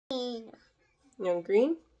You want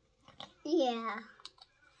green? Yeah.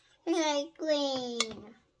 It's like green.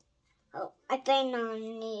 Oh, I been on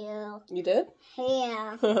you. You did?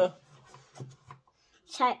 Yeah.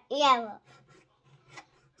 So, yellow.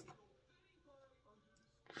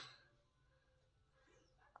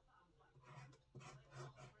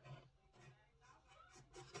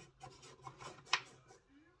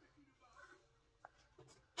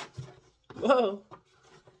 Whoa.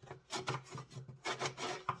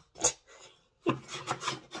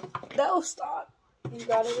 No, stop. You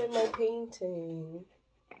got it in my painting.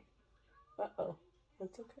 Uh-oh.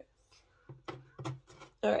 That's okay.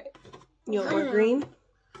 Alright. You want more green?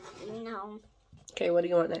 No. Okay, what do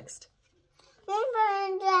you want next?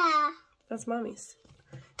 That's Mommy's.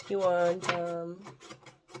 You want,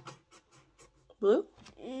 blue?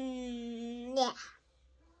 Yeah.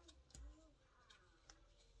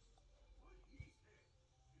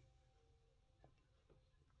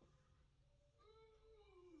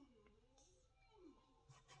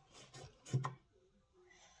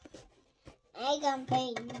 I can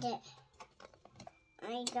paint it.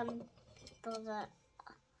 I can put it.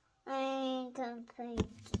 I can paint it.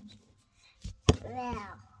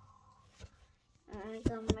 Now. I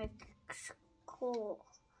can make it cool.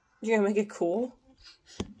 You're gonna make it cool?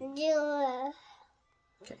 Do it.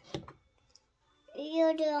 Okay.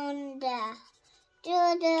 You down there.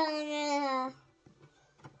 Do down there.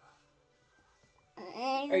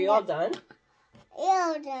 Are you all done?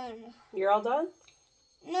 You're done. You're all done?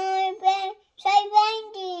 No, try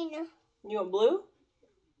painting. You want blue?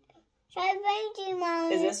 Try painting,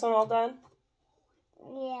 Mommy. Is this one all done?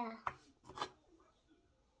 Yeah.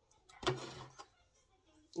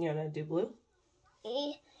 You wanna do blue?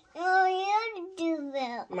 No, you do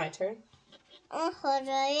that. My turn? I'll hold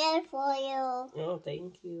it for you. Oh,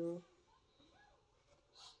 thank you.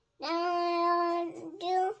 Now I'll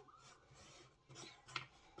do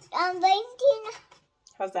painting.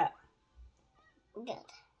 How's that? Good.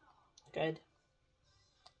 Good.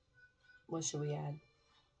 What should we add?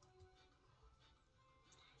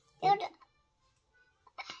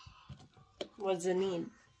 What does it need?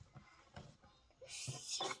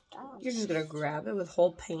 Stop. You're just gonna grab it with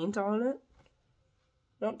whole paint on it?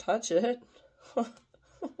 Don't touch it. It's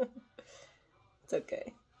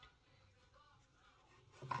okay.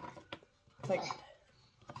 Like,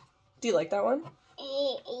 do you like that one?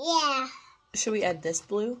 Yeah. Should we add this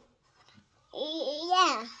blue?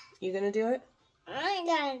 Yeah. You gonna do it? I'm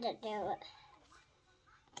going to do it.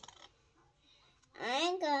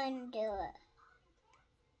 I'm going to do it.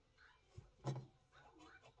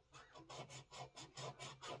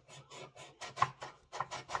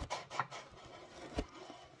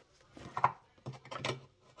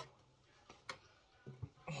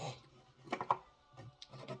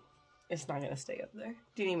 It's not gonna stay up there.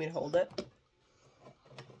 Do you need me to hold it?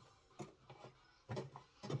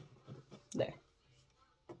 There.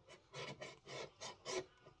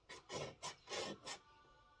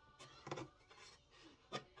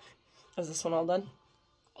 Is this one all done?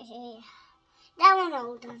 Yeah. That one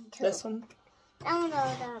all done too. This one? That one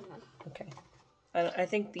all done. Okay. I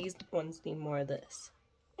think these ones need more of this.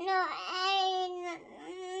 No,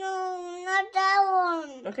 no, not that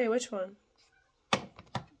one. Okay, which one?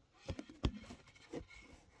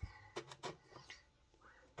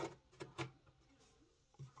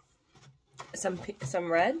 Some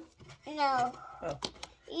red? No. Oh.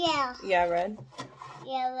 Yeah. Yeah, red?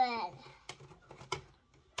 Yeah, red.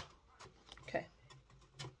 Okay.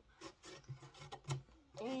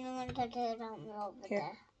 And I'm going to put it on over Here.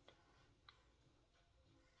 there.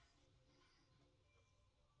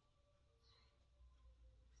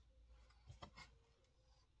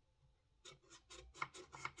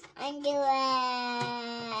 And do it.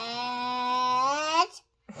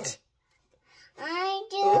 I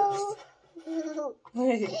do.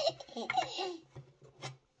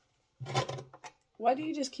 Why do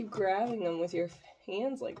you just keep grabbing them with your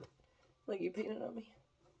hands like you painted on me?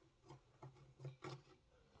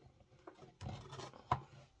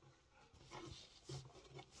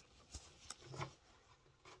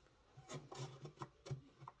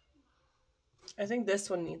 I think this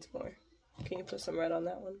one needs more. Can you put some red on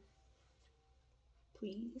that one?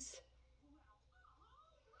 Please?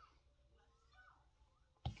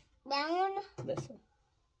 That one? This one.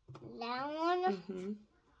 That one? Mm-hmm.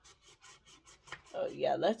 Oh,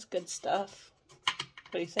 yeah, that's good stuff.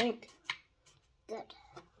 What do you think? Good.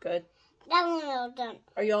 Good. That one all done.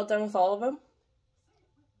 Are you all done with all of them?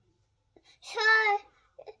 Sure.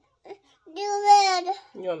 Do red.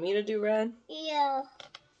 You want me to do red? Yeah.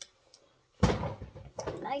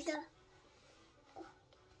 Like that.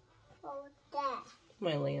 Oh, that.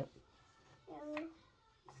 My lamp.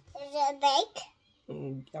 it break?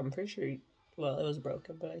 I'm pretty sure. Well, it was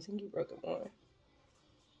broken, but I think you broke it more.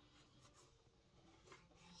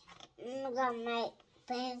 I'm gonna make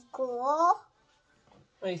things cool.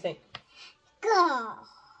 What do you think? Go.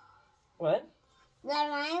 What? The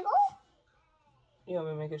triangle? You want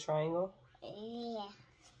me to make a triangle? Yeah.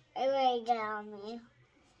 Right down me.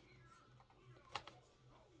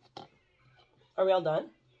 Are we all done?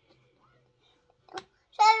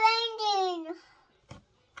 Surrounding.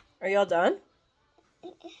 Are you all done?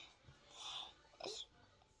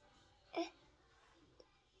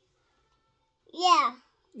 Yeah.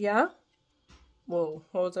 Yeah? Whoa,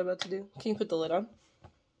 what was I about to do? Can you put the lid on?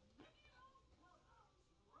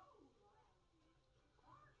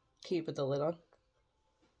 Can you put the lid on?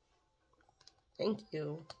 Thank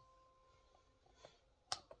you.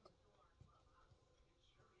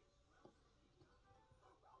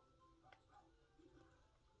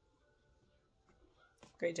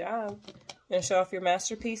 Great job. You gonna show off your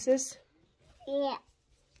masterpieces? Yeah.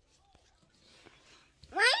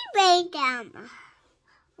 Right down.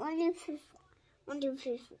 1, 2, 3, 4. 1, 2,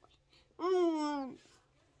 3, 4.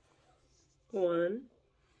 1,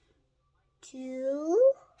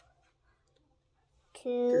 2,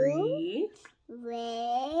 3,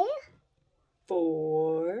 3,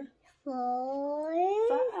 4, 4,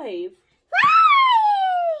 5. 5.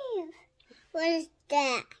 What is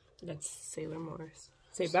that? That's Sailor Morse.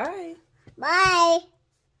 Say bye. Bye.